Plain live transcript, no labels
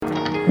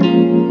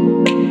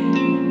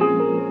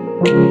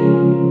Hello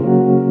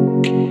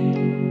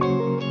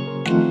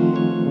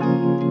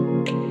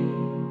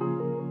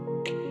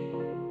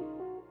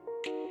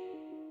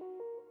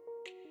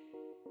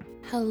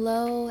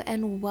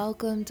and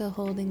welcome to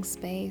Holding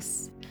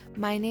Space.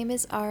 My name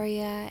is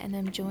Aria and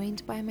I'm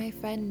joined by my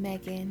friend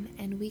Megan,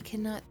 and we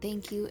cannot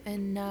thank you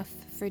enough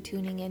for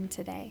tuning in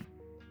today.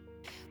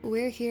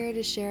 We're here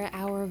to share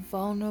our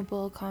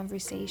vulnerable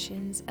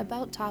conversations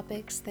about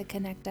topics that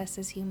connect us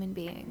as human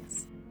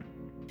beings.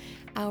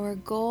 Our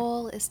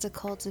goal is to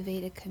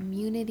cultivate a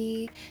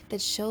community that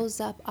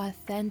shows up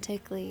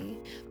authentically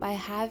by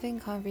having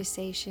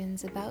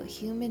conversations about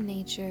human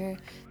nature,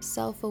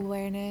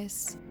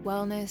 self-awareness,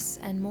 wellness,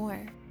 and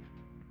more.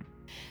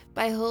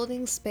 By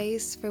holding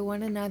space for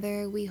one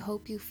another, we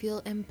hope you feel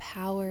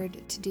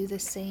empowered to do the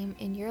same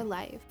in your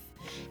life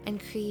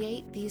and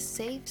create these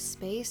safe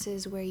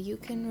spaces where you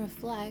can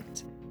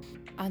reflect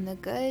on the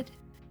good,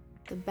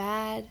 the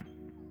bad,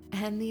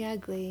 and the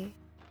ugly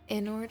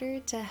in order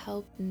to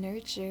help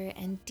nurture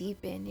and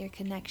deepen your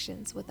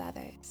connections with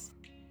others.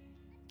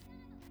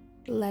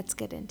 Let's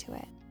get into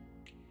it.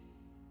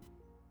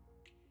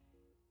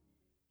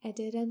 I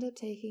did end up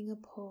taking a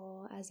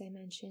poll, as I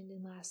mentioned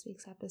in last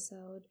week's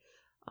episode,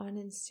 on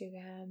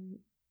Instagram,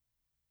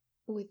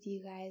 with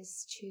you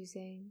guys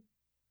choosing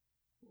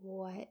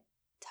what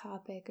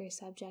topic or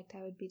subject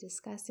I would be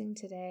discussing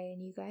today,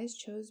 and you guys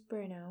chose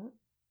burnout.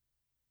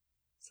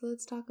 So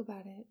let's talk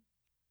about it.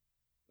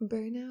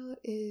 Burnout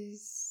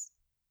is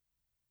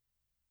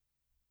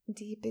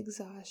deep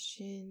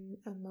exhaustion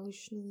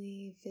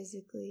emotionally,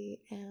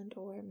 physically, and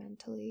or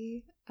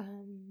mentally.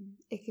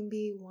 It can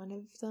be one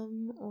of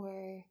them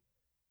or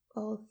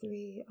all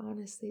three,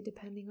 honestly,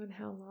 depending on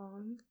how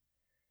long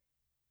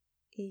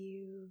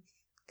you've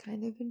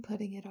kind of been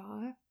putting it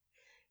off.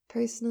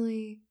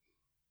 Personally,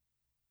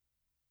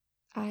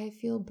 I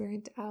feel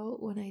burnt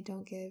out when I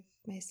don't give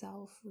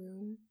myself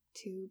room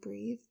to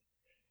breathe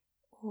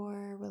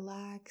or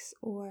relax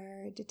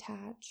or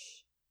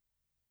detach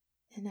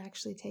and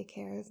actually take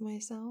care of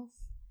myself.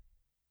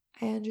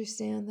 I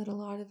understand that a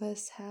lot of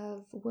us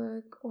have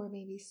work or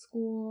maybe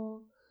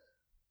school,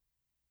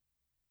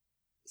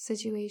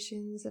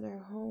 situations in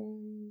our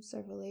homes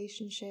or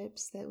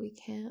relationships that we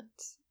can't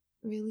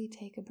really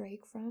take a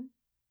break from.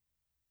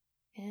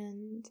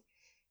 And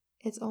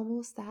it's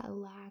almost that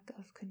lack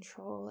of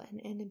control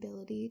and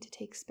inability to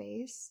take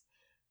space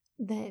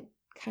that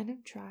kind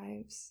of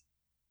drives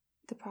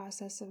the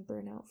process of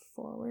burnout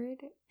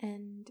forward.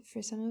 And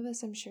for some of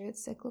us, I'm sure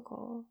it's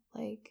cyclical.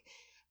 Like,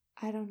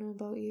 I don't know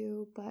about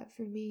you, but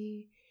for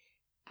me,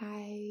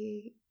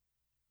 I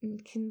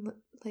can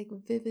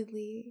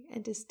vividly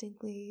and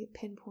distinctly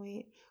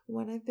pinpoint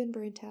when I've been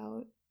burnt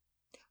out,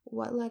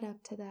 what led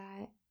up to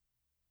that,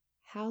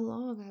 how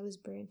long I was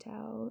burnt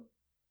out,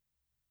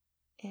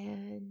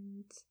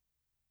 and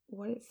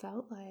what it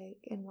felt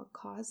like and what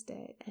caused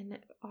it. And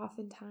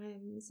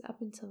oftentimes,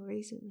 up until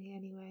recently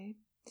anyway,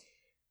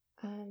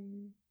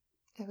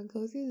 I would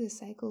go through this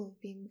cycle of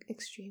being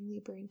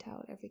extremely burnt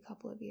out every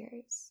couple of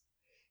years.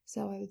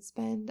 So I would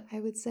spend, I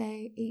would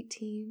say,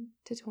 18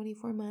 to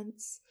 24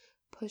 months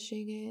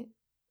pushing it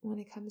when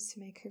it comes to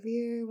my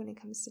career, when it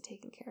comes to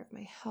taking care of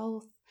my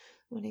health,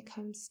 when it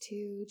comes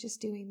to just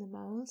doing the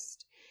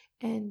most.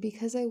 And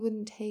because I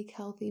wouldn't take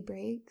healthy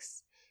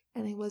breaks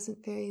and I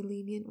wasn't very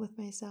lenient with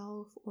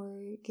myself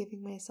or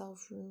giving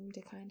myself room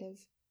to kind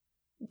of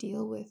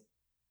deal with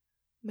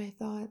my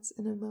thoughts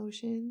and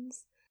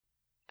emotions,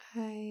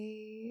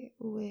 I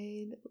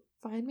would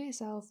find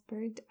myself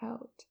burnt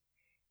out.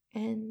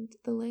 And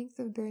the length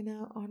of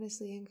burnout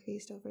honestly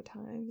increased over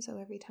time. So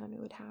every time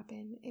it would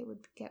happen, it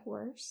would get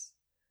worse.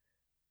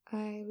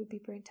 I would be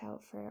burnt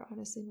out for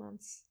honestly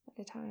months at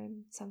a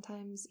time,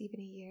 sometimes even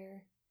a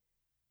year.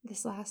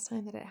 This last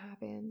time that it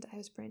happened, I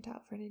was burnt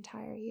out for an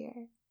entire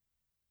year.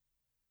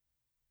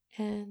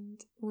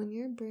 And when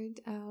you're burnt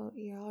out,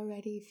 you're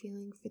already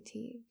feeling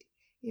fatigued.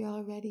 You're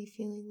already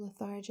feeling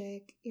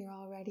lethargic. You're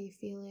already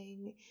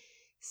feeling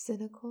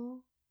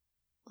cynical.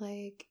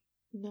 Like,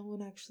 no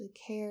one actually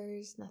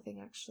cares.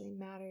 Nothing actually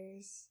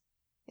matters.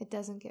 It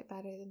doesn't get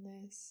better than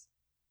this.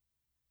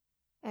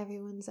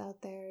 Everyone's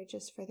out there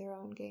just for their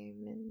own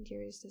game and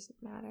yours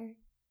doesn't matter.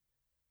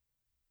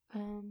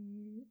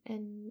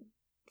 And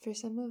for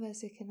some of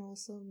us, it can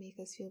also make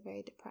us feel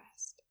very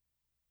depressed.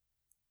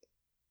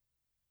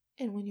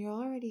 And when you're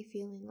already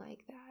feeling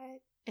like that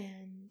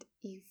and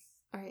you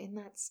are in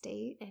that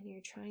state and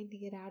you're trying to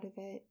get out of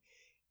it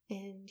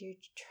and you're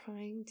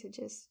trying to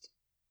just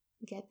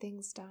get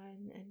things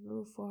done and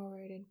move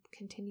forward and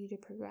continue to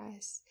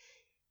progress,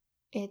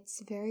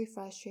 it's very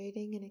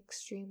frustrating and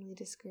extremely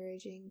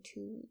discouraging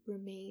to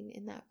remain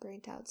in that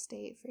burnt out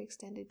state for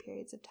extended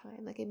periods of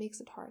time. Like, it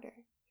makes it harder.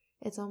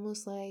 It's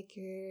almost like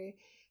you're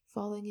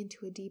falling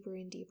into a deeper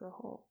and deeper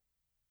hole.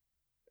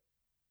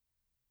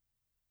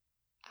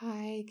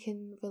 I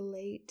can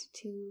relate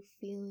to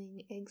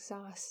feeling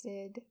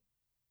exhausted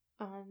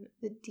on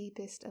the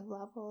deepest of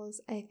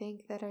levels. I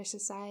think that our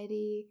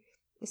society,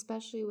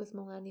 especially with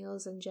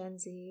millennials and Gen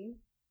Z,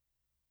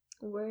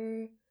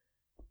 we're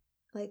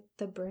Like,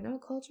 the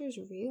burnout culture is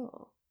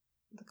real.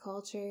 The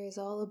culture is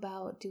all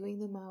about doing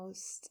the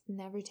most,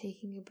 never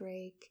taking a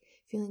break,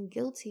 feeling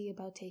guilty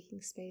about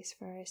taking space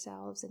for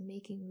ourselves and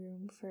making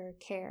room for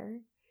care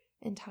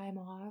and time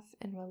off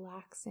and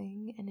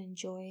relaxing and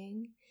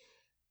enjoying.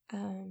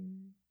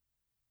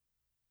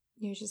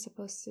 You're just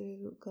supposed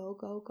to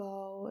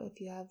go.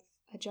 If you have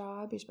a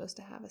job, you're supposed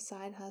to have a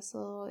side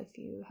hustle. If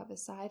you have a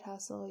side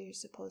hustle, you're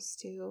supposed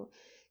to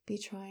be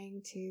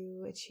trying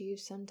to achieve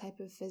some type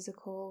of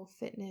physical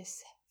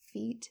fitness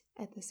feat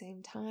at the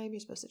same time. You're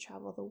supposed to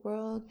travel the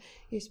world.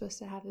 You're supposed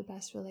to have the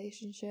best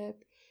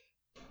relationship.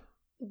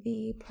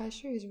 The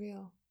pressure is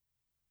real.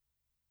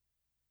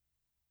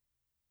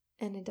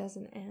 And it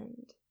doesn't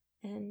end.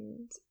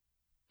 And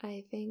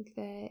I think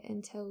that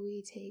until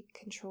we take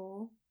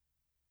control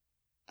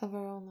of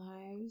our own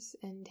lives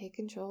and take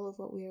control of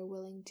what we are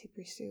willing to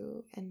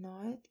pursue and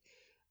not,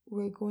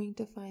 we're going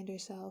to find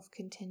ourselves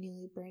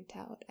continually burnt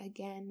out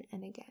again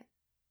and again.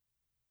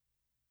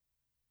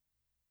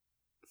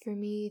 For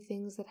me,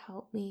 things that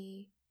help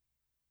me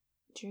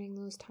during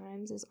those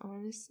times is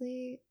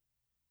honestly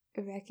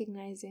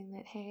recognizing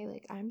that, hey,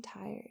 like, I'm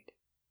tired,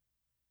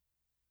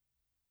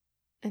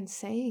 and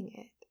saying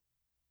it.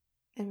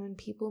 And when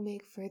people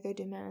make further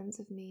demands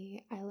of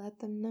me, I let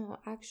them know,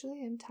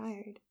 actually, I'm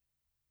tired.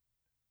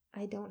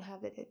 I don't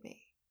have it in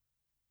me.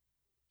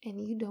 And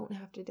you don't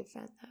have to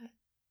defend that.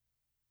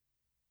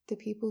 The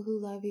people who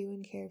love you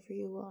and care for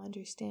you will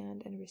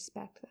understand and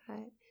respect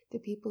that. The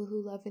people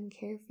who love and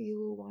care for you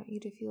will want you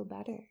to feel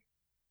better.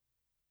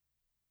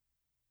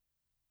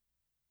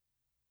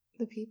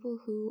 The people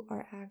who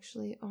are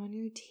actually on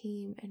your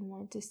team and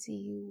want to see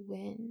you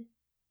win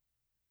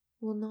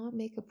will not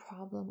make a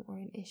problem or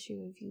an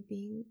issue of you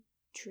being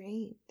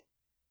drained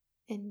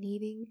and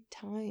needing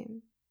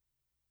time.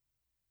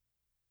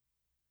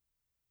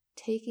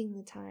 Taking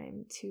the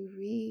time to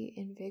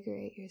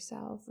reinvigorate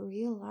yourself,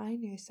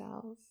 realign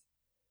yourself.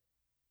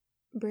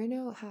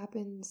 Burnout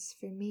happens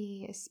for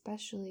me,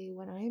 especially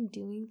when I am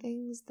doing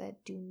things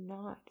that do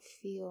not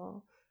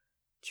feel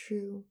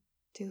true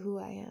to who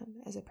I am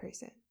as a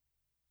person.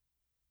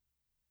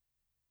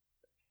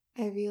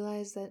 I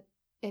realize that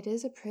it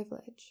is a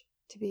privilege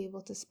to be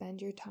able to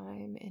spend your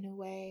time in a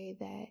way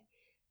that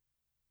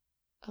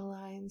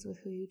aligns with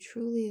who you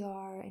truly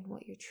are and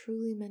what you're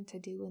truly meant to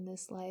do in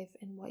this life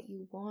and what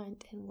you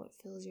want and what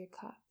fills your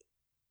cup.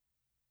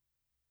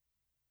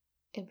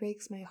 It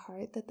breaks my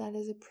heart that that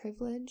is a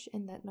privilege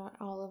and that not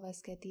all of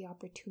us get the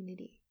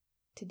opportunity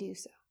to do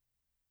so.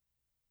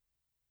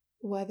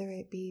 Whether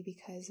it be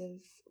because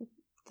of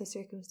the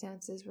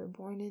circumstances we're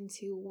born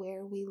into,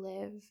 where we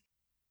live,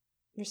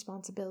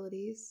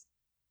 responsibilities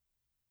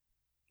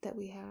that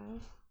we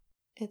have.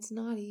 It's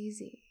not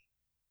easy.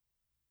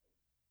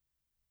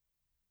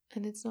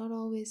 And it's not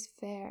always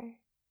fair.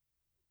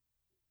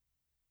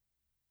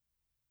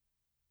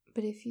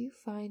 But if you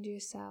find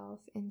yourself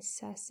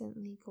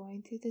incessantly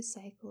going through the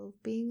cycle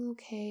of being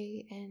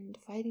okay and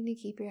fighting to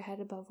keep your head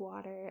above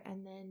water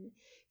and then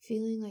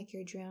feeling like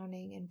you're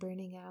drowning and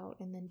burning out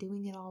and then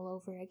doing it all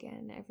over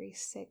again every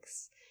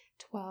 6,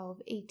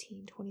 12,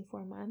 18,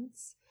 24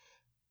 months,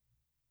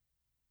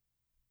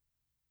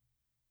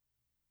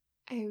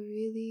 I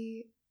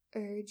really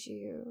urge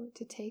you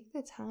to take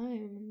the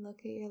time and look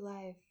at your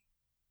life.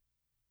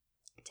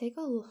 Take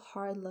a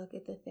hard look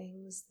at the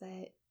things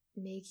that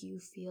make you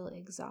feel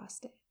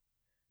exhausted,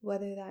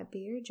 whether that be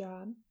your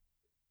job,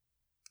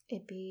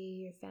 it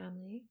be your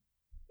family,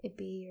 it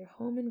be your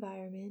home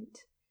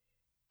environment,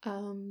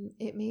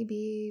 it may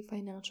be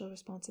financial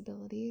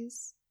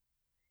responsibilities,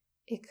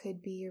 it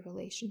could be your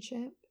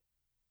relationship,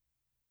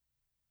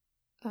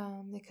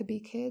 it could be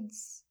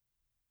kids.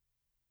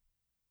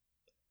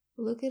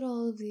 Look at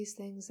all of these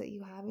things that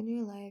you have in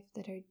your life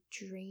that are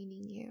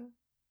draining you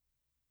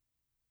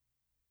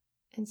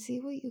and see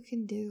what you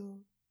can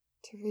do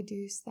to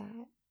reduce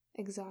that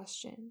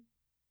exhaustion.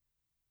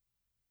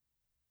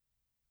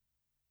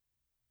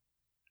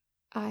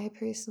 I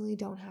personally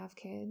don't have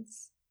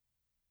kids,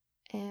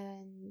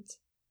 and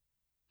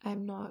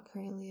I'm not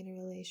currently in a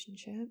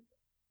relationship,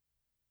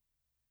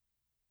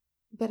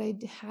 but I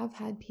have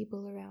had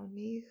people around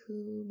me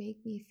who make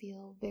me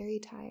feel very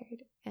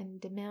tired and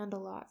demand a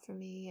lot from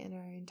me and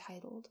are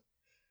entitled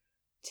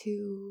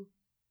to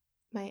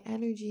my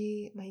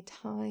energy, my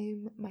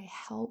time, my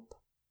help.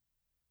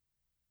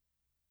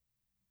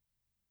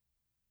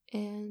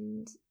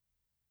 And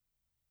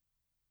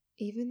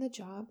even the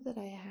job that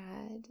I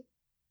had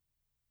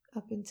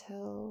up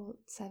until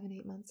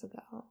 7-8 months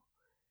ago,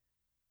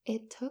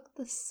 it took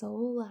the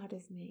soul out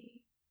of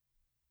me.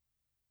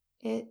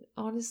 It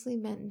honestly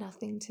meant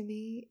nothing to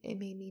me. It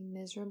made me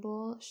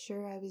miserable.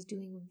 Sure, I was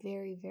doing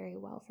very, very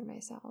well for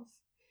myself.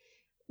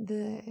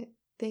 The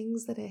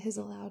things that it has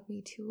allowed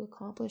me to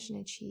accomplish and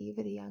achieve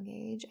at a young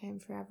age, I am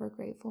forever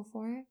grateful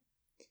for.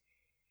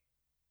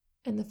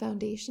 And the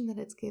foundation that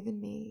it's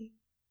given me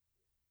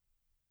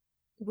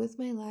with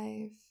my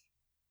life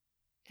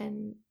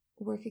and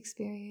work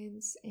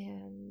experience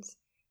and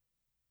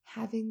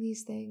having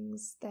these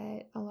things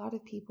that a lot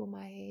of people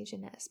my age,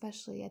 and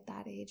especially at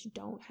that age,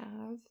 don't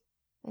have,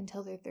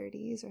 until their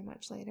 30s or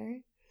much later.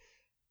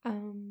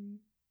 I'm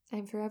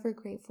forever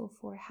grateful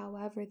for.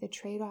 However, the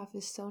trade-off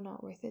is so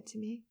not worth it to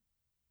me.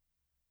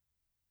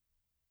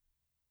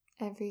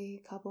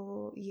 Every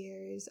couple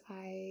years,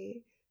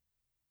 I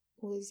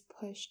was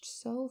pushed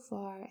so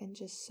far and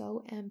just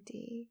so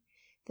empty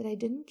that I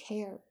didn't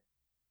care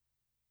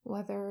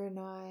whether or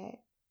not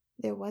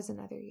there was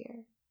another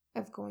year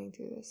of going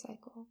through this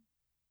cycle.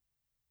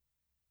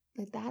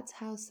 Like, that's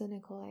how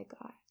cynical I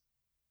got.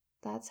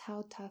 That's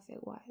how tough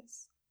it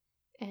was.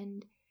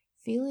 And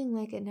feeling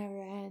like it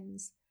never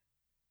ends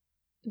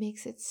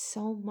makes it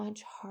so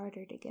much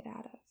harder to get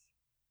out of.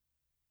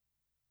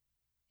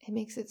 It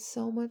makes it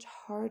so much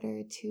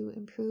harder to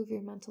improve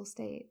your mental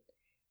state.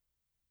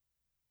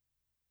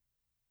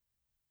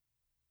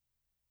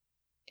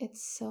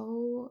 It's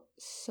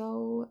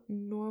so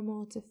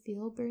normal to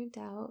feel burnt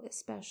out,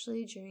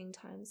 especially during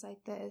times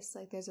like this,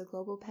 like there's a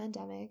global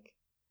pandemic.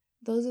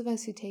 Those of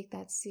us who take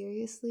that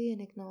seriously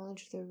and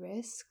acknowledge the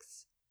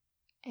risks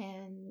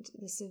and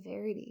the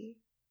severity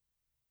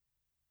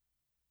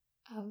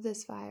of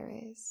this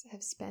virus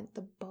have spent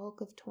the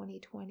bulk of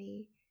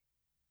 2020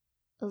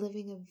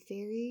 living a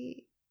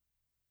very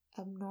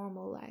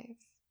abnormal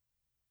life.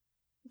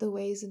 The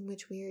ways in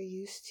which we are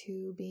used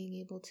to being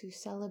able to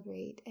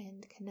celebrate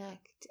and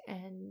connect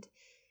and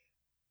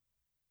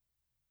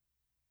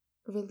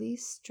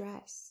release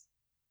stress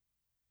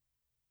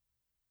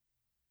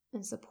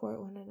and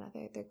support one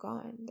another, they're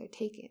gone, they're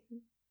taken.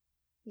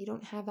 You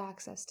don't have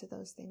access to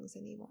those things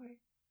anymore.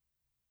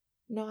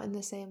 Not in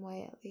the same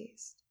way, at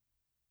least.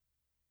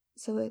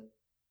 So it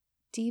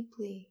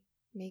deeply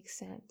makes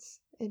sense.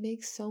 It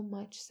makes so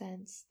much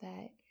sense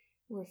that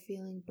we're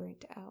feeling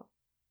burnt out.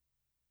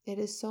 It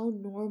is so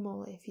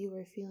normal if you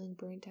are feeling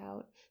burnt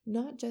out,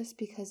 not just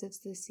because it's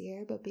this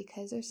year, but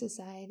because our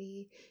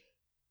society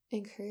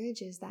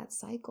encourages that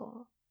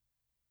cycle.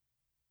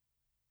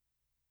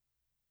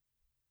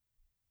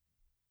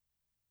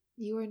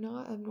 You are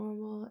not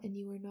abnormal and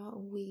you are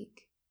not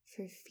weak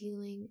for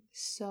feeling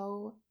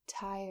so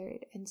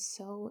tired and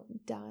so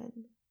done.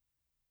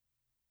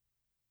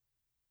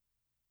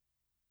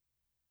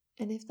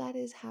 And if that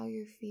is how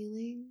you're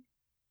feeling,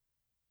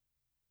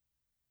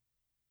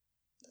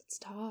 let's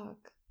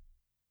talk.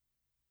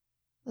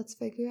 Let's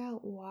figure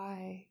out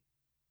why.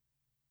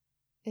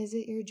 Is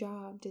it your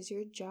job? Does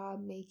your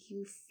job make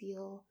you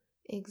feel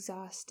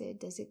exhausted?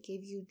 Does it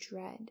give you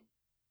dread?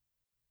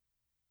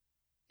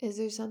 Is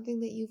there something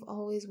that you've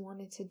always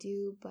wanted to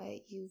do,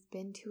 but you've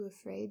been too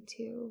afraid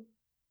to?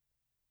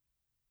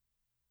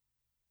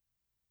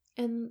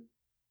 And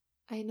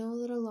I know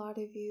that a lot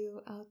of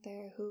you out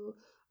there who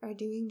are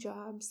doing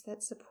jobs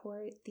that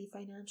support the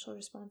financial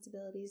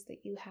responsibilities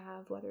that you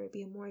have, whether it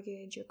be a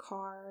mortgage, your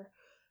car,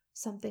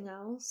 something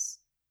else,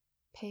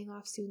 paying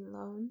off student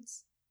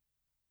loans.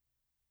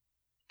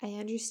 I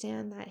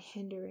understand that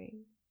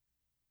hindering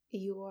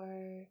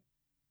your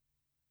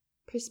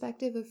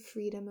perspective of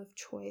freedom of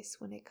choice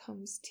when it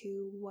comes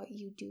to what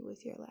you do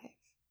with your life.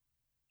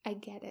 I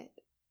get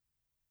it.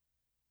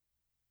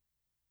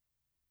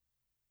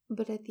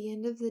 But at the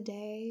end of the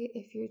day,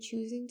 if you're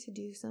choosing to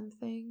do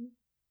something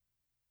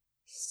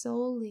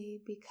solely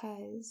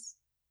because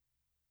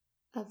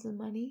of the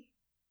money,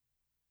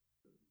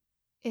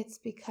 it's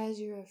because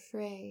you're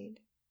afraid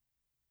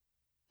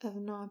of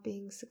not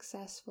being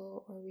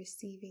successful or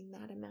receiving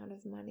that amount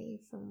of money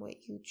from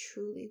what you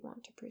truly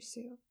want to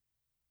pursue.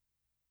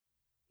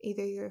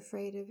 Either you're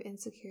afraid of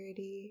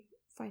insecurity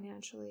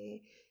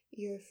financially,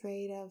 you're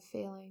afraid of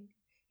failing,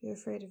 you're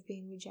afraid of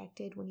being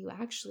rejected when you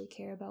actually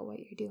care about what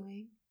you're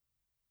doing.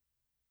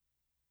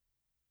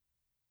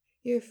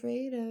 You're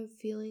afraid of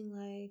feeling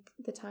like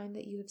the time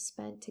that you have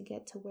spent to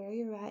get to where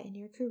you're at in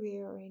your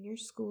career or in your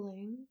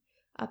schooling,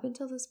 up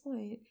until this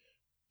point,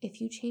 if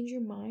you change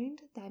your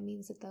mind, that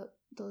means that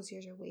those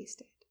years are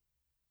wasted.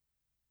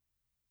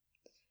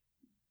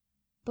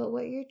 But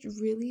what you're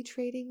really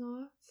trading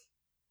off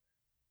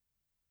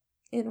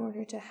in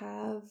order to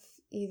have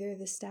either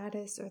the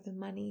status or the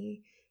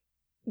money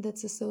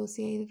that's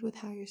associated with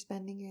how you're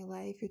spending your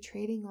life, you're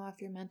trading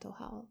off your mental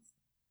health.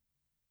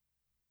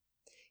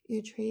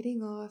 You're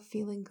trading off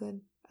feeling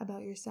good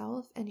about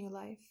yourself and your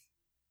life.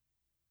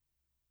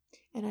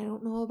 And I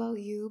don't know about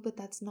you, but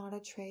that's not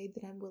a trade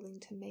that I'm willing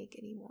to make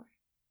anymore.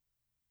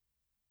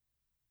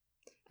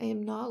 I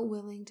am not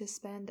willing to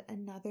spend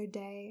another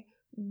day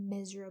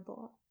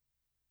miserable.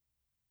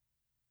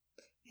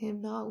 I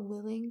am not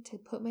willing to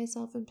put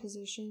myself in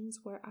positions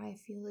where I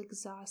feel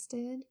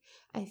exhausted.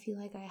 I feel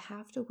like I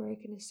have to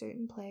work in a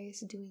certain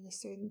place doing a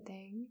certain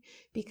thing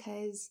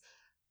because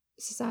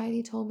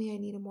society told me I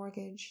need a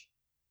mortgage.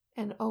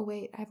 And oh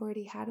wait, I've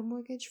already had a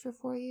mortgage for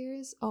 4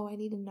 years. Oh, I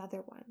need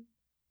another one.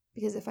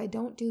 Because if I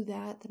don't do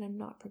that, then I'm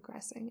not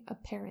progressing,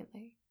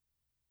 apparently.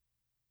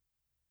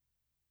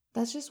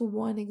 That's just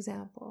one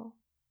example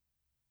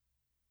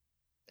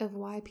of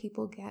why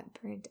people get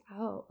burnt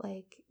out.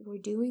 Like, we're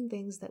doing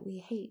things that we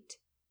hate.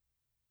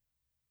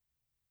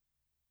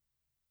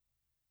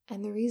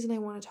 And the reason I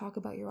want to talk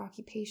about your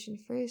occupation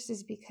first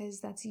is because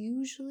that's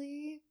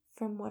usually,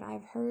 from what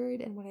I've heard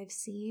and what I've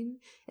seen,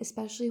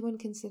 especially when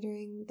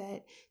considering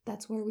that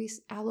that's where we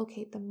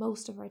allocate the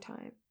most of our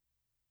time.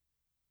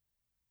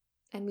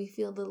 And we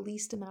feel the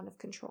least amount of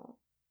control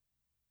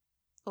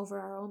over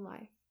our own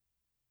life.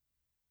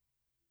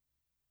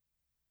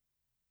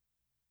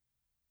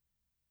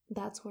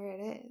 That's where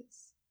it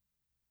is.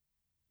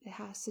 It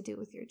has to do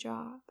with your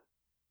job.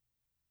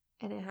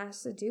 And it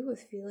has to do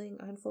with feeling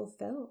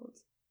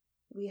unfulfilled.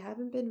 We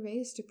haven't been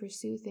raised to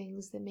pursue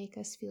things that make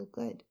us feel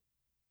good.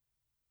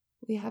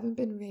 We haven't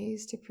been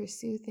raised to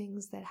pursue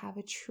things that have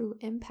a true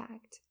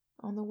impact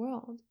on the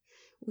world.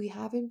 We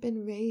haven't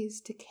been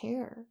raised to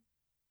care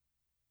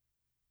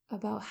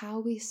about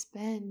how we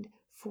spend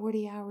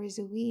 40 hours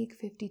a week,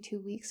 52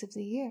 weeks of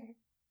the year.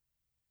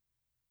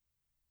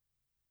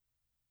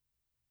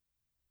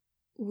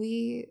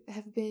 We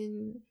have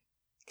been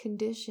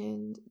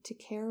conditioned to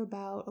care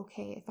about,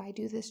 okay, if I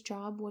do this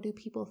job, what do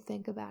people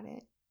think about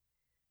it?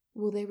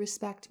 Will they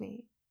respect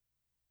me?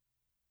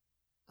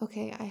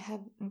 Okay, I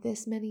have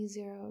this many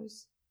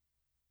zeros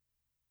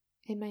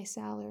in my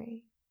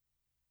salary.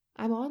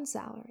 I'm on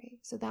salary,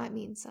 so that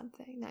means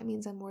something. That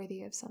means I'm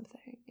worthy of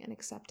something and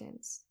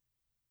acceptance.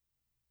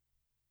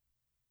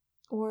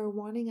 Or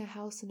wanting a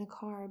house and a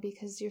car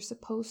because you're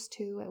supposed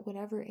to at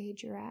whatever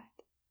age you're at.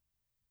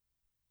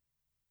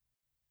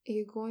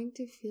 You're going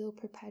to feel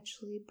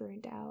perpetually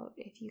burnt out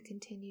if you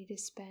continue to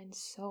spend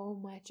so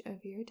much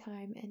of your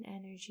time and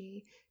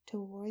energy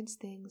towards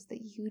things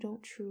that you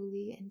don't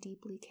truly and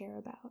deeply care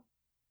about.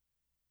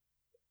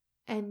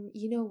 And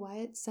you know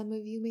what? Some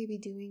of you may be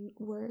doing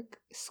work,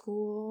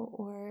 school,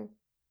 or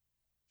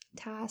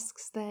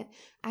tasks that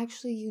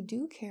actually you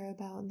do care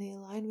about and they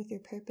align with your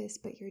purpose,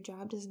 but your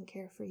job doesn't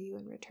care for you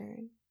in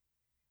return.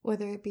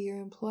 Whether it be your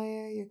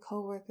employer, your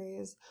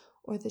coworkers,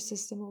 or the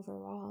system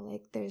overall,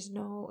 like there's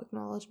no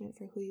acknowledgement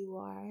for who you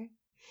are.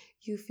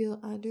 You feel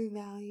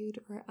undervalued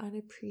or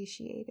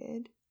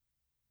unappreciated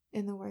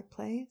in the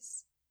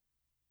workplace.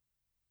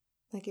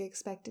 Like you're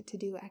expected to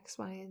do X,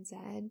 Y, and Z,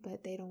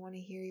 but they don't want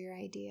to hear your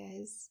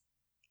ideas.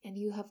 And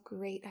you have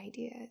great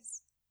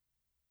ideas.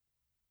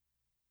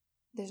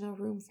 There's no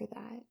room for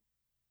that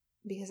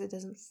because it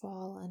doesn't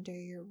fall under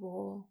your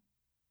role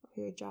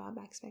or your job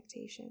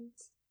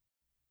expectations.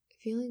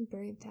 Feeling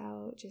burnt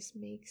out just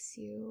makes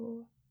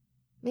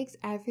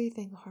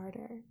everything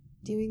harder.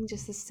 Doing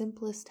just the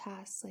simplest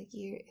tasks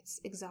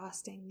it's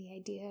exhausting. The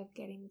idea of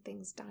getting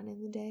things done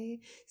in the day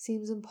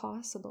seems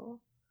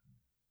impossible.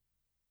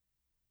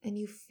 And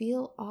you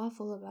feel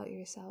awful about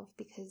yourself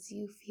because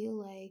you feel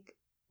like,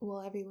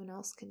 well, everyone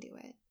else can do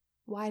it.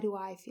 Why do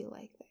I feel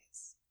like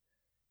this?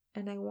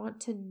 And I want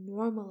to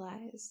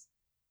normalize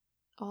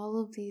all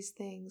of these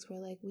things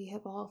where we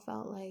have all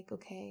felt like,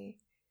 okay,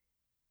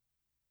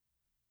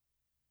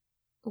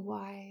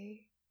 why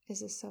is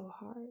this so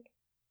hard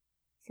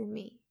for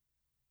me?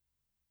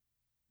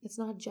 It's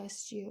not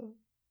just you.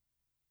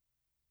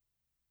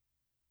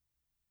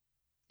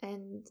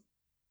 And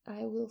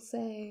I will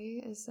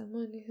say, as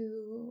someone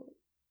who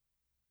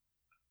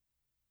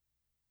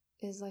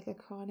is like a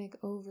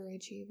chronic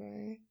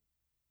overachiever,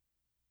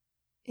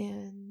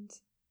 and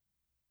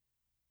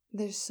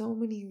there's so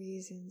many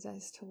reasons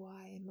as to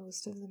why, and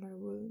most of them are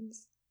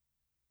wounds.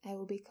 I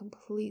will be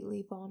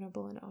completely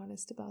vulnerable and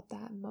honest about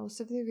that.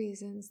 Most of the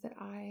reasons that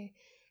I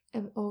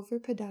am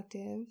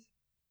overproductive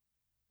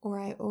or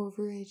I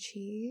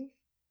overachieve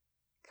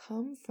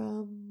come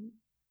from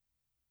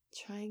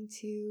trying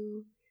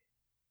to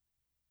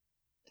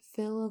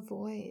fill a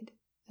void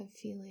of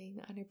feeling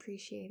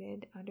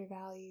unappreciated,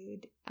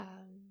 undervalued,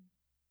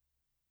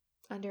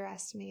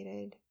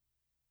 underestimated,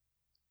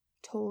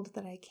 told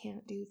that I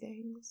can't do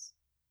things,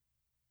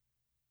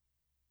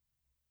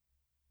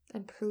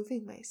 and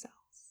proving myself.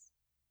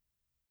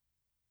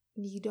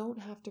 You don't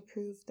have to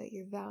prove that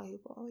you're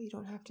valuable. You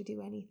don't have to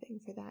do anything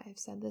for that. I've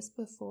said this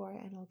before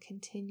and I'll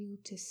continue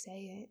to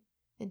say it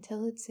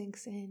until it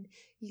sinks in.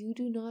 You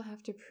do not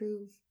have to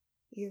prove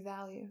your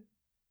value.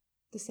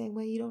 The same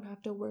way you don't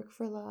have to work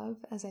for love,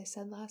 as I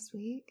said last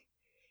week,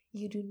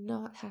 you do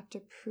not have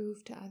to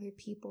prove to other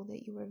people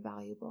that you are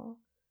valuable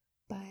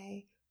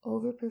by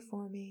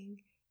overperforming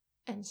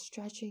and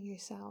stretching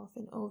yourself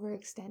and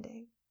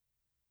overextending.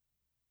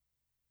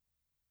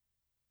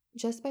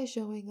 Just by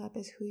showing up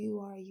as who you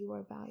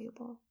are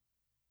valuable.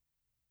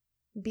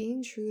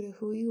 Being true to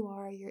who you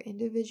are, your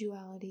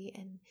individuality,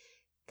 and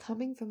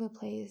coming from a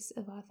place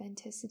of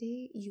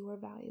authenticity, you are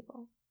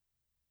valuable.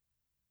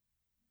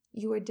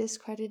 You are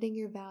discrediting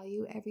your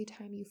value every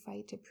time you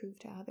fight to prove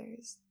to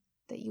others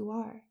that you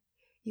are.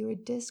 You are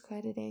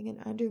discrediting and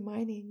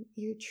undermining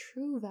your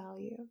true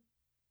value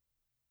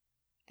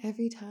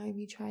every time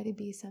you try to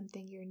be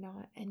something you're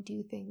not and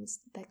do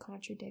things that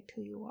contradict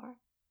who you are.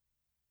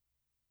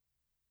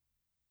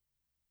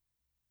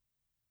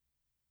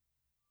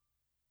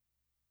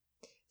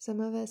 Some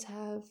of us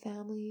have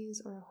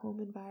families or home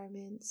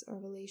environments or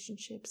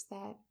relationships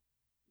that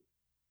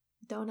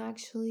don't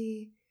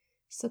actually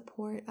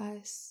support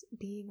us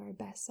being our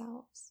best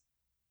selves.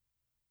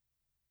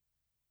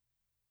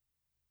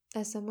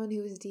 As someone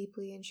who is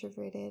deeply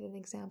introverted, an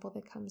example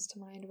that comes to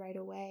mind right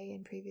away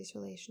in previous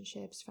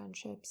relationships,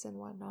 friendships, and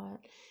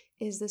whatnot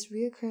is this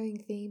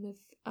reoccurring theme of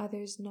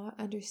others not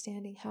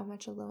understanding how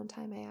much alone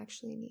time I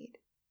actually need.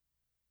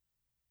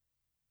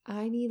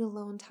 I need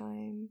alone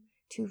time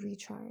to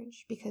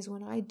recharge, because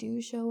when I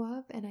do show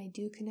up and I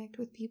do connect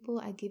with people,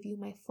 I give you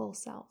my full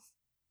self.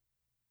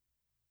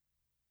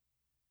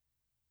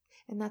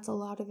 And that's a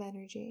lot of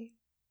energy.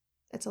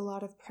 It's a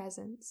lot of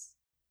presence.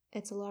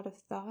 It's a lot of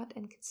thought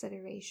and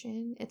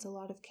consideration. It's a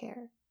lot of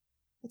care.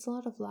 It's a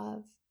lot of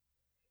love.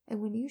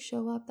 And when you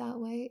show up that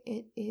way,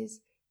 it's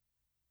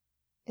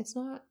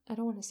not, I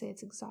don't want to say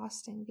it's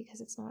exhausting,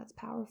 because it's not, it's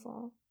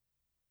powerful.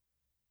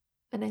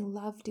 And I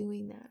love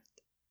doing that.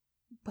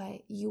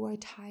 But you are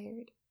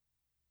tired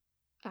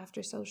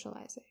after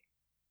socializing.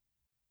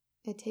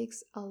 It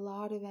takes a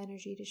lot of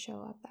energy to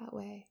show up that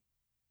way.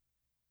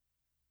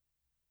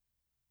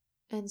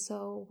 And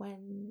so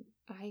when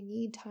I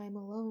need time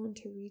alone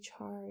to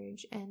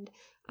recharge, and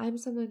I'm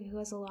someone who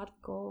has a lot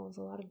of goals,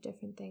 a lot of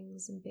different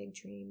things and big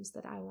dreams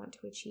that I want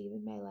to achieve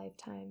in my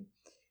lifetime.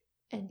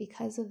 And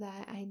because of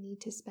that, I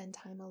need to spend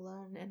time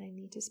alone, and I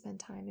need to spend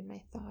time in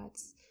my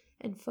thoughts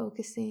and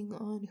focusing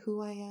on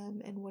who I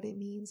am and what it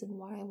means and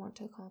why I want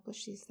to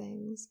accomplish these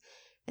things,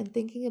 and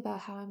thinking about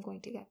how I'm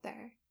going to get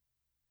there.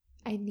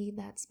 I need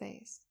that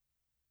space.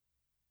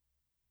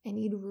 I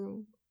need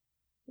room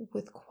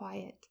with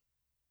quiet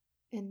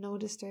and no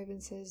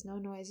disturbances, no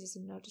noises,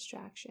 and no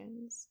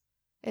distractions.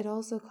 It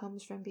also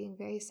comes from being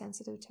very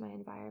sensitive to my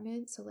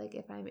environment. So like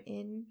if I'm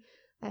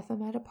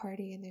at a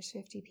party and there's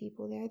 50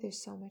 people there,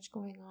 there's so much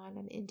going on.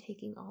 I'm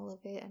intaking all of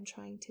it. I'm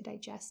trying to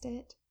digest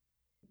it.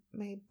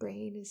 My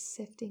brain is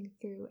sifting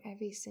through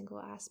every single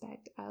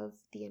aspect of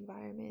the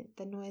environment,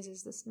 the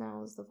noises, the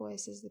smells, the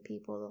voices, the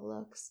people, the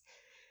looks,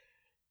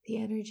 the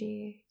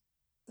energy,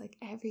 like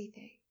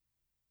everything,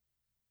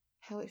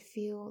 how it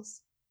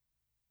feels,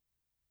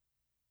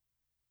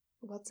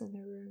 what's in the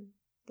room,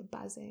 the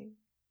buzzing.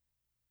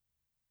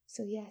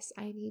 So yes,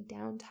 I need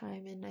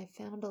downtime, and I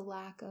found a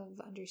lack of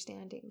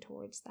understanding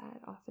towards that.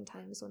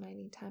 Oftentimes when I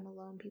need time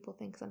alone, people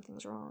think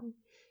something's wrong.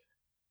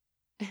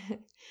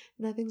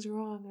 Nothing's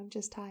wrong, I'm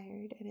just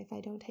tired, and if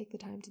I don't take the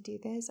time to do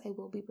this, I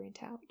will be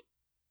burnt out.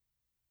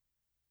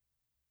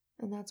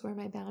 And that's where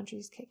my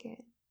boundaries kick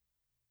in.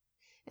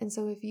 And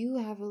so if you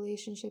have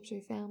relationships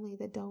or family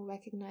that don't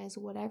recognize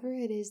whatever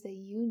it is that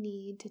you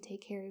need to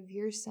take care of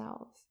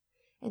yourself,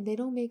 and they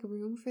don't make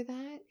room for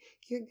that,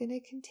 you're going to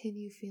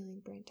continue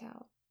feeling burnt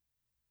out.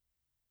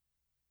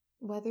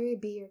 Whether it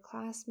be your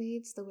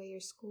classmates, the way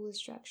your school is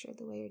structured,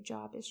 the way your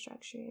job is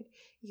structured,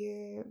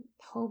 your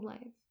home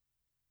life,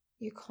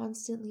 you're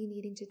constantly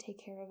needing to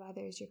take care of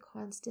others. You're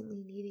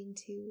constantly needing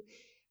to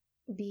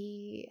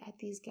be at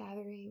these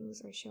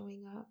gatherings or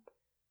showing up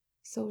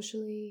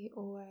socially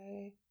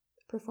or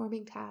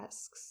performing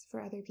tasks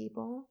for other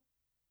people.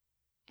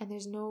 And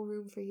there's no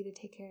room for you to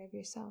take care of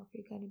yourself.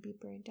 You're going to be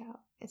burnt out.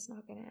 It's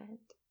not going to end.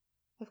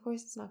 Of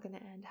course it's not going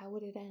to end. How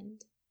would it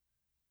end?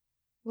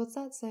 What's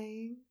that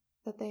saying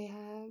that they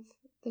have?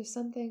 There's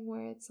something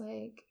where it's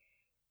like,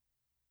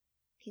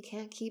 you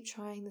can't keep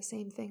trying the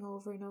same thing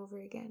over and over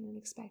again and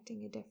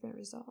expecting a different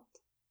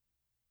result.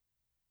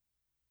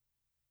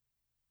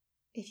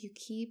 If you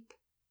keep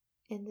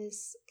in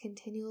this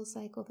continual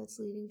cycle that's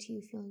leading to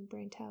you feeling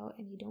burnt out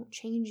and you don't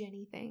change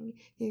anything,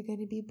 you're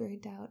going to be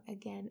burnt out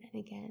again and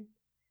again.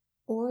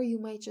 Or you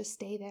might just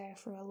stay there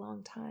for a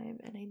long time.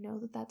 And I know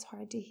that that's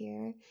hard to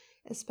hear,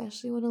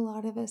 especially when a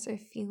lot of us are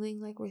feeling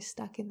like we're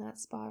stuck in that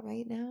spot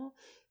right now.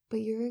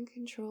 But you're in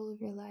control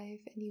of your life,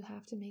 and you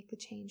have to make the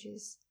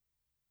changes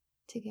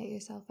to get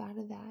yourself out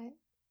of that.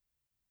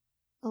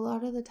 A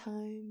lot of the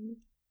time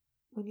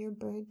when you're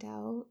burnt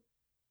out,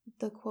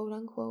 the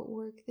quote-unquote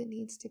work that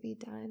needs to be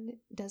done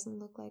doesn't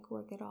look like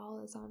work at all.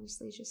 It's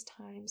honestly just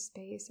time,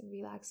 space, and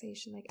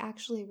relaxation. Like,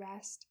 actually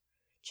rest,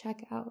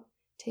 check out,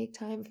 take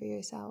time for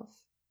yourself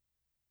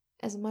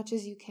as much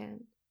as you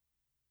can.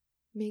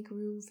 Make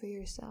room for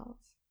yourself.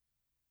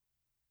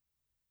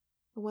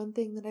 One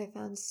thing that I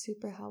found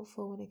super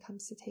helpful when it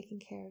comes to taking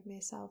care of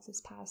myself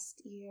this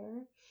past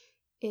year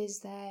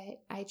is that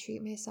I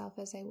treat myself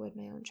as I would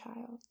my own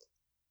child.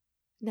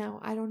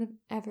 Now, I don't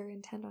ever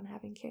intend on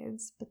having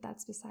kids, but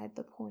that's beside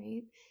the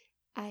point.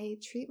 I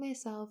treat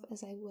myself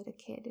as I would a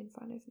kid in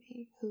front of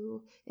me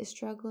who is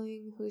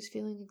struggling, who is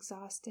feeling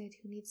exhausted,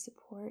 who needs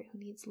support, who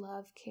needs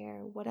love,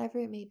 care, whatever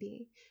it may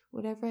be,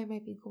 whatever I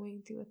might be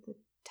going through at the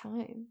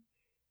time.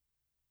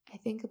 I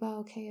think about,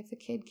 okay, if a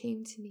kid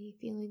came to me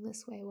feeling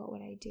this way, what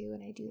would I do?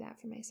 And I do that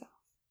for myself.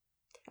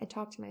 I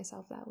talk to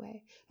myself that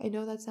way. I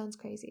know that sounds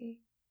crazy.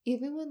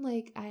 Even when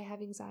I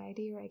have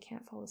anxiety or I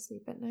can't fall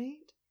asleep at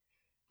night,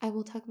 I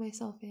will tuck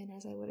myself in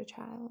as I would a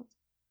child.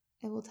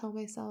 I will tell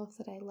myself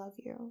that I love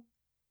you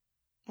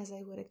as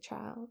I would a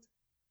child,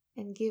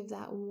 and give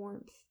that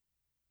warmth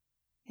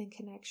and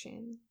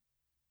connection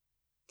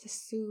to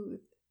soothe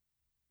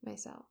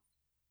myself.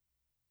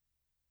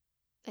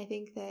 I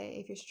think that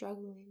if you're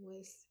struggling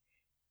with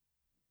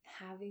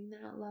having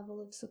that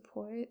level of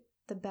support,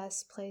 the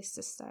best place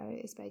to start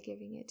is by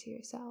giving it to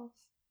yourself.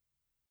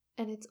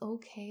 And it's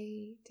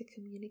okay to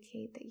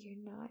communicate that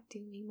you're not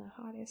doing the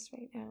hottest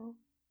right now.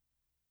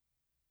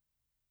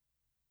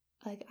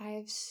 Like, I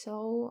have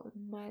so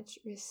much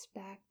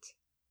respect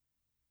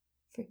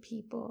for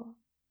people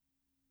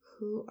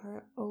who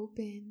are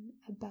open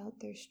about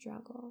their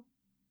struggle,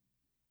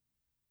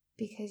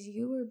 because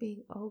you are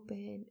being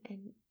open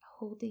and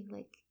holding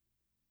like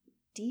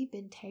deep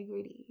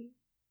integrity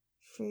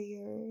for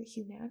your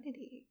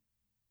humanity.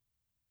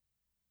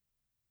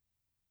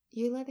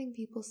 You're letting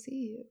people see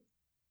you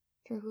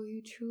for who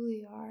you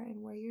truly are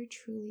and where you're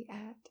truly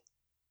at.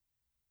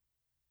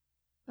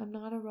 I'm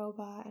not a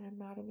robot and I'm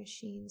not a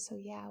machine, so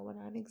yeah, when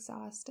I'm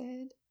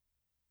exhausted,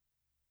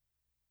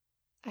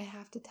 I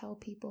have to tell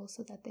people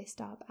so that they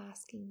stop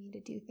asking me to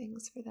do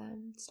things for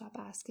them, stop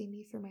asking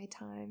me for my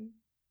time,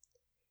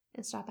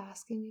 and stop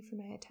asking me for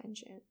my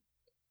attention.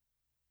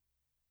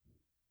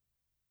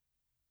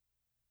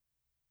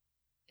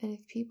 And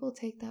if people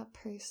take that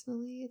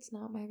personally, it's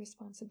not my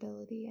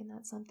responsibility, and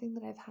that's something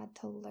that I've had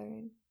to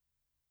learn.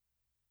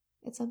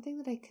 It's something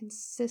that I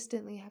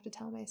consistently have to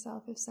tell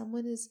myself. If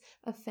someone is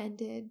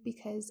offended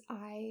because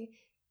I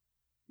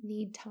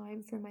need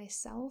time for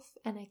myself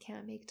and I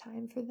can't make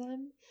time for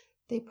them,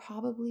 they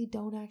probably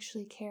don't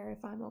actually care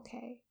if I'm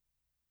okay.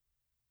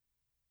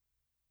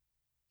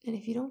 And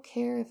if you don't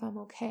care if I'm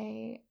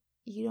okay,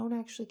 you don't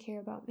actually care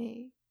about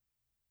me.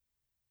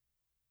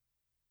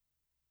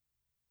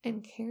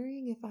 And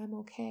caring if I'm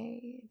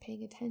okay and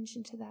paying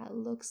attention to that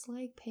looks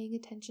like paying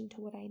attention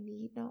to what I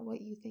need, not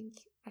what you think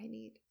I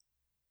need.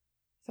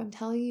 If I'm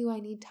telling you I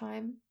need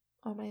time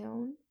on my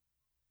own,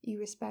 you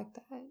respect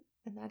that,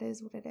 and that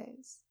is what it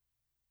is.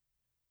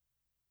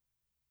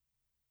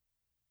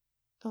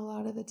 A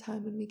lot of the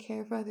time when we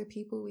care for other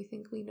people, we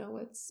think we know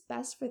what's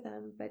best for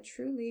them, but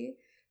truly,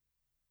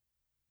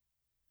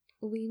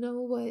 we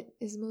know what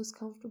is most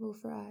comfortable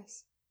for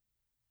us.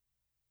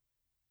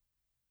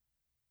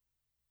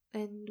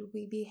 And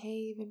we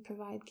behave and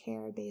provide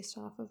care based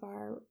off of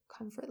our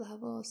comfort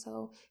level.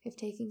 So if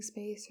taking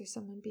space or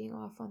someone being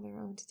off on their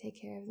own to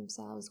take care of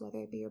themselves, whether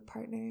it be your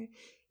partner,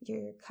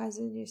 your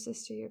cousin, your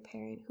sister, your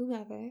parent,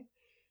 whomever,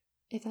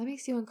 if that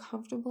makes you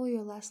uncomfortable,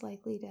 you're less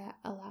likely to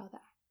allow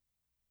that.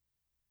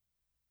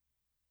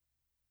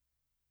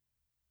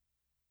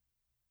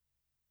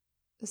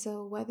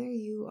 So whether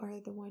you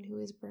are the one who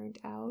is burnt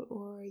out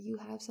or you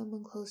have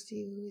someone close to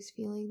you who is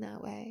feeling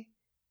that way,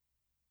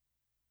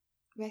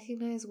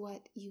 recognize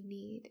what you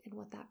need and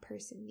what that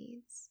person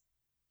needs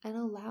and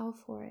allow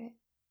for it.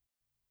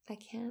 I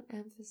can't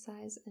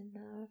emphasize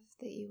enough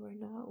that you are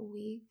not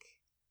weak,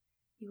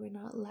 you are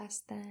not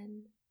less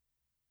than,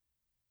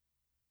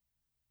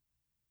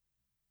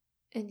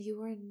 and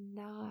you are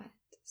not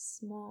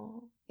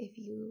small if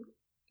you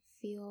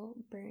feel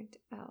burnt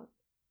out.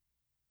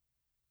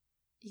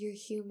 You're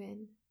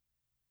human.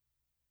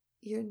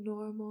 You're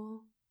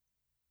normal.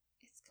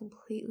 It's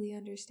completely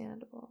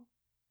understandable.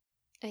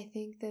 I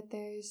think that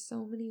there's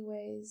so many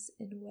ways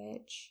in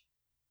which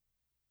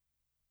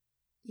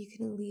you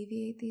can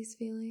alleviate these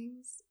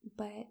feelings,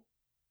 but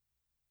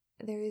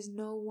there is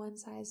no one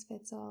size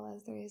fits all,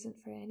 as there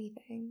isn't for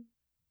anything.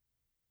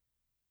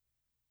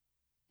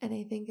 And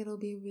I think it'll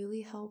be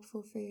really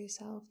helpful for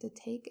yourself to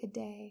take a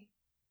day,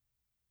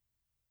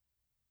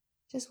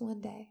 just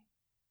one day.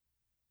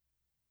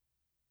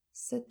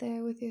 Sit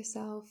there with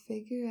yourself,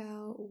 figure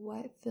out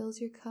what fills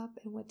your cup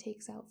and what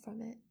takes out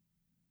from it.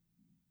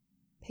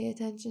 Pay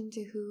attention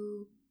to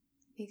who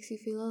makes you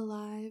feel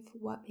alive,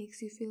 what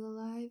makes you feel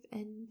alive,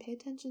 and pay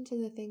attention to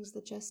the things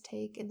that just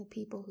take and the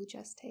people who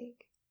just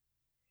take.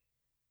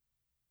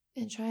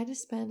 And try to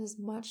spend as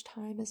much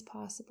time as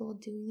possible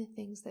doing the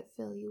things that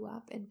fill you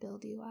up and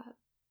build you up.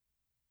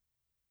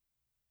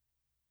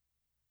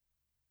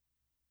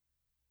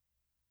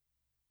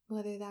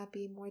 Whether that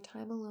be more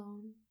time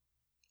alone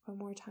or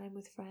more time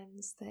with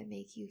friends that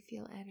make you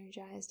feel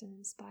energized and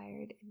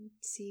inspired and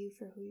see you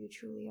for who you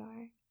truly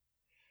are.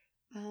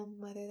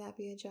 Whether that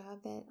be a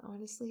job that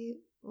honestly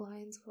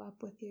lines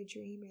up with your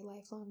dream, your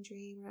lifelong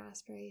dream or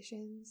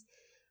aspirations,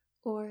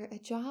 or a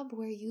job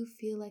where you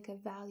feel like a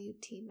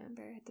valued team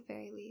member at the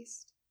very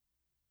least.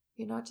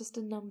 You're not just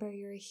a number,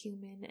 you're a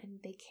human and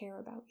they care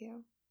about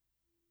you.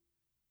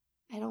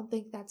 I don't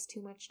think that's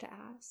too much to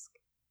ask.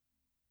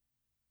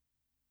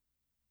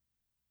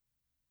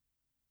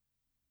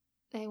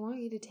 I want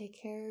you to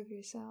take care of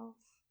yourself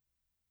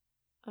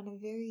on a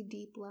very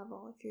deep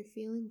level. If you're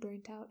feeling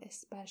burnt out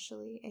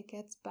especially, it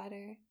gets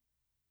better.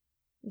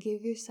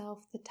 Give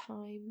yourself the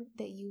time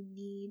that you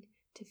need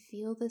to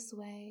feel this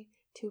way,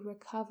 to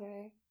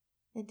recover,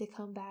 and to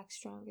come back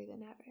stronger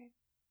than ever.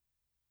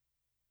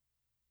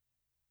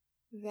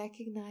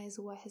 Recognize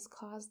what has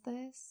caused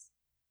this,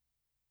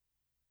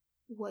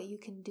 what you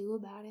can do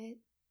about it,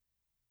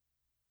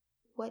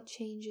 what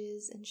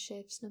changes and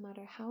shifts, no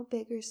matter how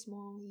big or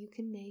small, you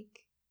can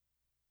make,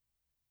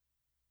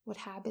 what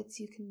habits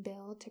you can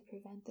build to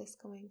prevent this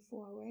going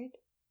forward,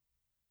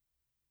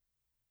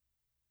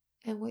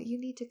 and what you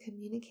need to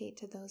communicate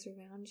to those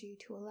around you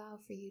to allow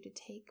for you to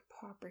take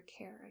proper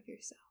care of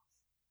yourself.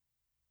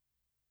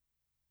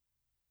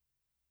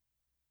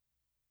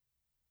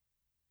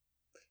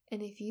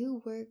 And if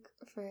you work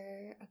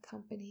for a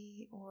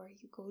company or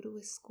you go to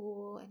a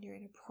school and you're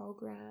in a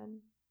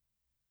program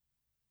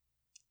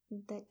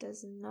that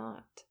does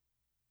not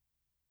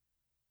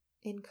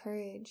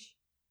encourage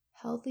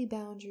healthy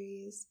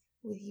boundaries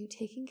with you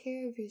taking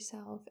care of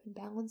yourself and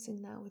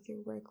balancing that with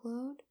your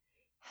workload,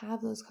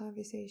 have those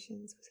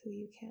conversations with who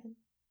you can.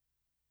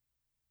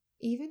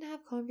 Even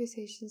have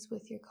conversations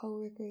with your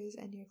coworkers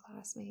and your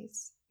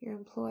classmates, your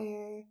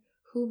employer,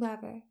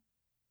 whomever,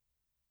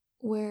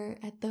 where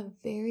at the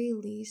very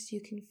least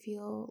you can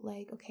feel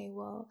like, okay,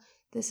 well,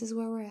 this is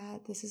where we're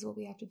at. This is what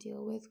we have to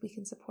deal with. We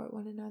can support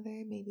one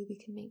another. Maybe we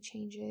can make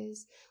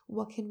changes.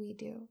 What can we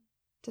do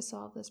to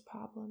solve this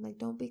problem? Like,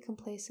 don't be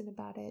complacent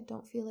about it.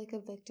 Don't feel like a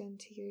victim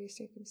to your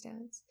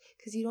circumstance,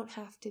 because you don't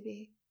have to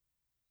be.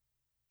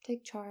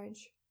 Take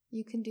charge.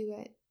 You can do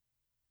it.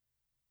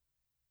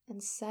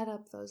 And set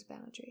up those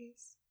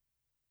boundaries.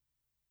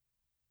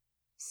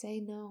 Say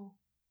no.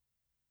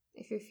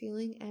 If you're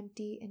feeling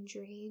empty and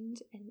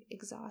drained and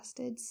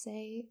exhausted,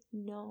 say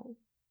no.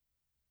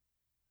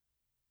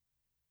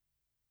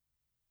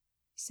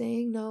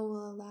 Saying no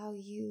will allow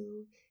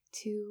you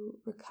to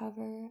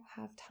recover,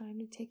 have time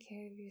to take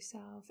care of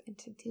yourself, and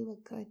to do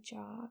a good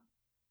job,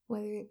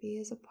 whether it be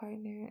as a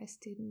partner, a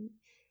student,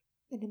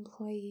 an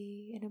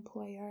employee, an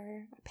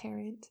employer, a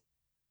parent,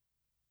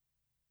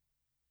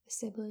 a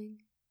sibling.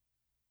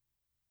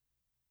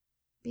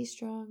 Be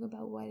strong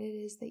about what it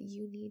is that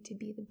you need to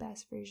be the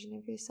best version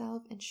of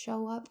yourself and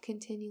show up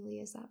continually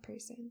as that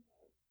person.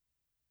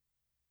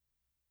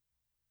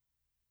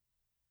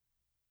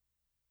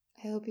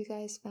 I hope you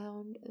guys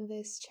found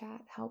this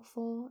chat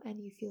helpful and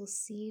you feel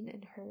seen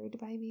and heard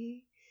by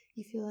me.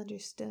 You feel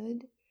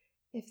understood.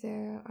 If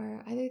there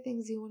are other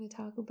things you want to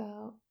talk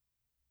about,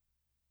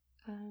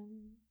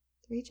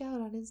 reach out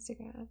on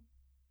Instagram.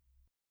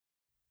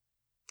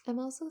 I'm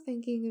also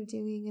thinking of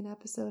doing an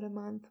episode a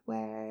month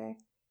where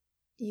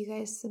you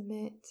guys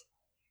submit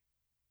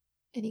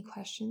any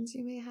questions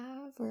you may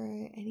have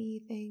or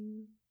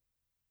anything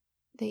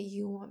that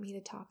you want me to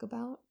talk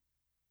about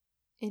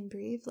in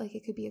brief. Like,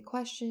 it could be a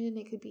question,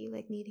 it could be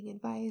like needing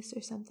advice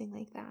or something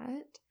like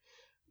that.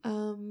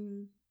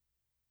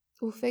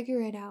 We'll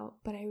figure it out,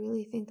 but I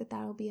really think that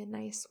that'll be a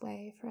nice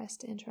way for us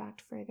to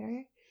interact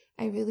further.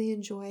 I really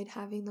enjoyed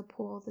having the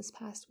poll this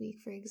past week,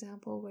 for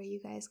example, where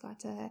you guys got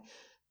to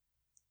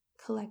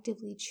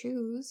collectively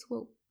choose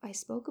what I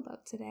spoke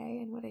about today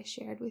and what I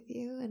shared with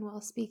you. And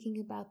while speaking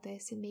about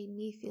this, it made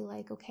me feel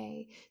like,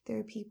 okay, there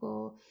are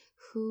people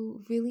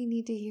who really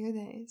need to hear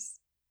this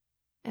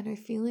and are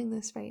feeling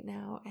this right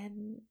now.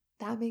 And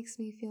that makes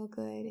me feel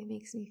good. It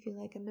makes me feel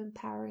like I'm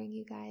empowering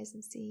you guys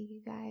and seeing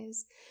you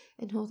guys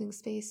and holding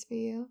space for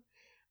you.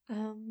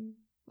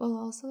 While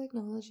also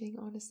acknowledging,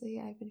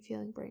 honestly, I've been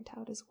feeling burnt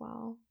out as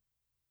well.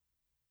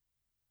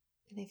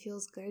 And it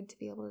feels good to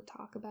be able to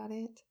talk about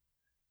it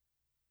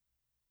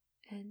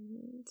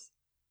and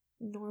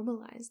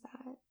normalize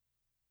that.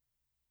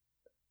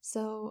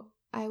 So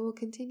I will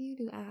continue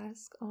to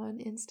ask on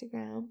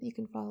Instagram. You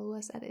can follow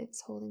us at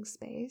It's Holding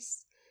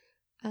Space.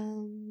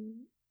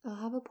 I'll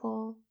have a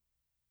poll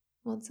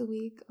once a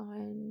week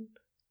on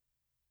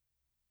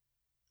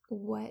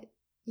what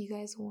you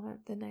guys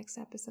want the next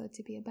episode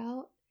to be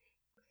about.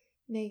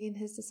 Megan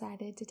has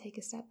decided to take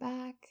a step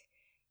back,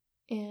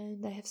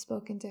 and I have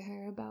spoken to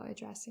her about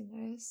addressing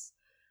this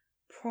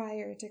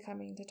prior to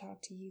coming to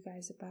talk to you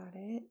guys about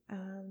it.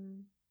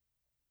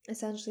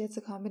 Essentially, it's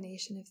a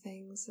combination of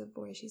things, of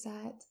where she's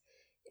at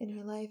in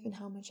her life and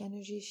how much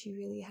energy she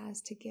really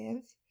has to give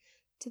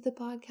to the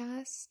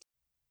podcast.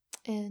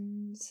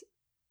 And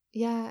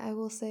yeah, I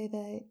will say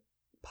that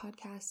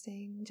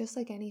podcasting, just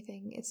like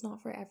anything, it's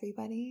not for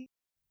everybody.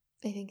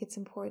 I think it's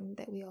important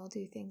that we all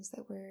do things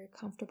that we're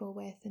comfortable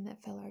with and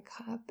that fill our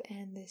cup,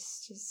 and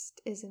this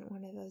just isn't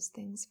one of those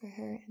things for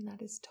her, and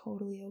that is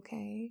totally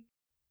okay.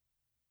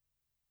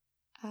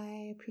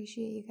 I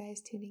appreciate you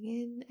guys tuning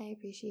in. I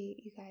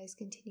appreciate you guys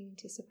continuing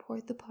to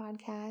support the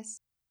podcast,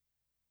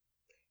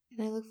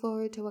 and I look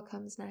forward to what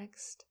comes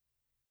next.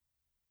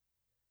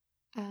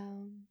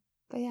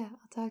 But yeah,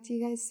 I'll talk to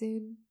you guys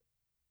soon.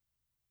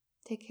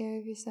 Take care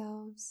of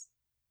yourselves.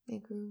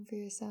 Make room for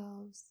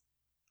yourselves.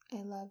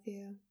 I love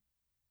you.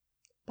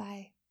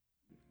 Bye.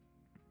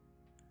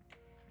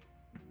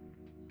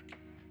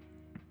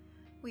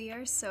 We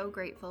are so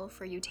grateful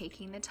for you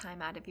taking the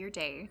time out of your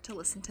day to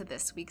listen to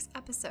this week's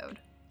episode.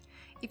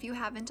 If you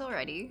haven't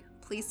already,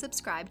 please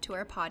subscribe to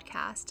our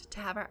podcast to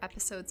have our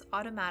episodes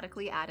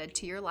automatically added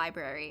to your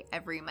library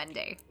every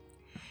Monday.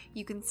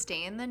 You can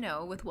stay in the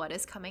know with what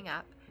is coming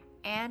up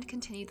and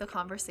continue the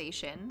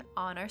conversation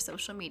on our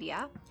social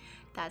media.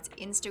 That's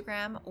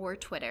Instagram or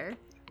Twitter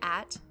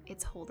at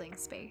It's Holding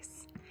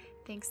Space.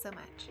 Thanks so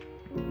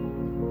much.